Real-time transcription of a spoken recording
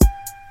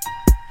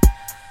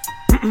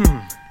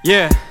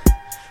Yeah,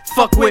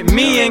 fuck with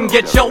me and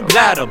get your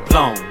bladder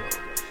blown.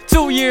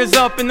 2 years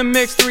up in the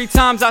mix, 3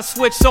 times I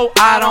switched so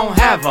I don't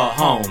have a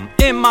home.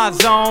 In my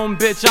zone,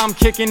 bitch, I'm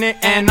kicking it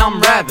and I'm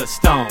rather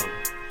stoned.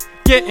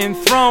 Getting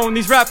thrown,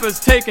 these rappers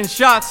taking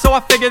shots, so I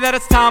figure that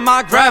it's time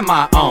I grab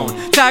my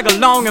own. Tag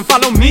along and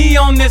follow me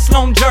on this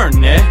long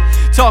journey.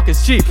 Talk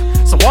is cheap,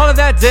 so all of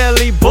that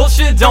daily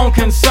bullshit don't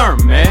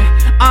concern me.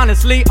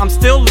 Honestly, I'm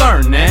still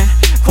learning.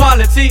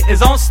 Quality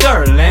is on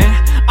sterling.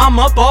 I'm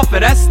up off of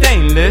that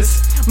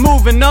stainless.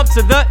 Moving up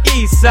to the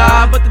east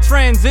side, but the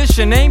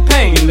transition ain't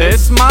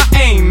painless. My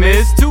aim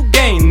is to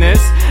gain this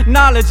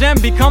knowledge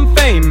and become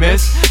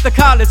famous. The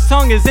college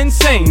tongue is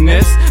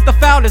insaneness. The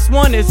foulest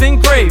one is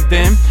engraved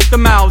in the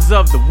mouths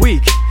of the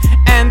weak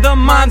and the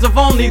minds of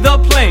only the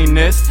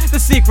plainest. The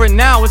secret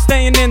now is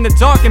staying in the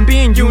dark, and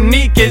being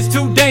unique is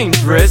too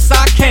dangerous.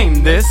 I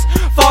came this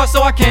far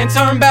so I can't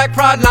turn back.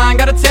 Pride line,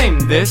 gotta tame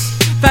this.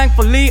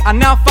 Thankfully, I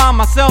now find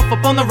myself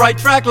up on the right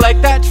track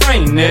like that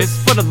train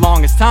is. For the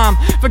longest time,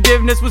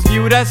 forgiveness was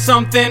viewed as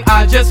something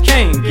I just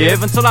can't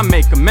give until I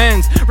make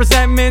amends.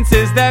 Resentment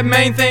is that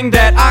main thing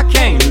that I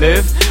can't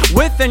live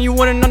with, and you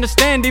wouldn't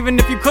understand even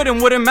if you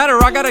couldn't. Wouldn't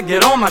matter, I gotta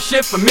get on my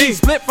shit for me.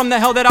 Split from the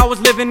hell that I was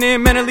living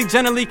in, mentally,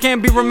 generally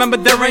can't be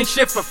remembered. There ain't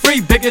shit for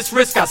free. Biggest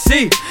risk I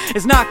see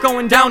is not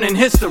going down in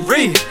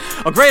history.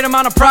 A great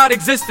amount of pride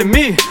exists in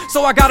me,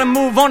 so I gotta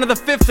move on to the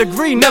 5th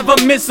degree. Never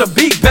miss a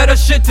beat, better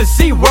shit to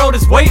see. World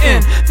is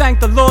waiting. Thank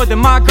the Lord that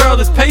my girl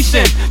is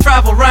patient.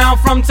 Travel round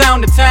from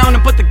town to town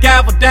and put the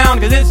gavel down,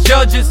 cause this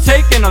judge is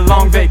taking a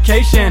long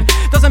vacation.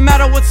 Doesn't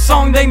matter what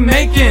song they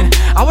making,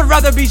 I would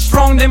rather be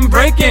strong than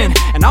breaking,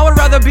 and I would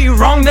rather be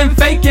wrong than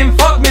faking.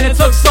 Fuck man, it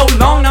took so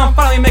long, now I'm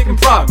finally making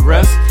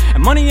progress.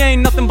 And money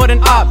ain't nothing but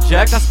an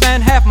object. I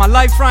spent half my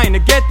life trying to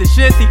get this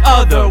shit, the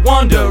other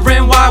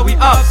wondering why we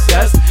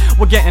obsessed.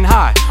 We're getting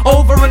high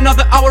over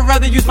another, I would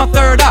rather use my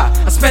third eye.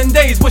 I spend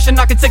days wishing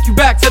I could take you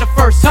back to the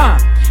first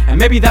time, and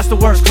maybe that's the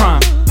worst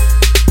crime.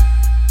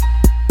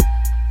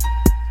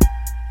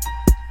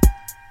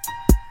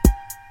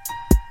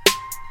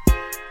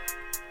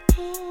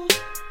 Oh.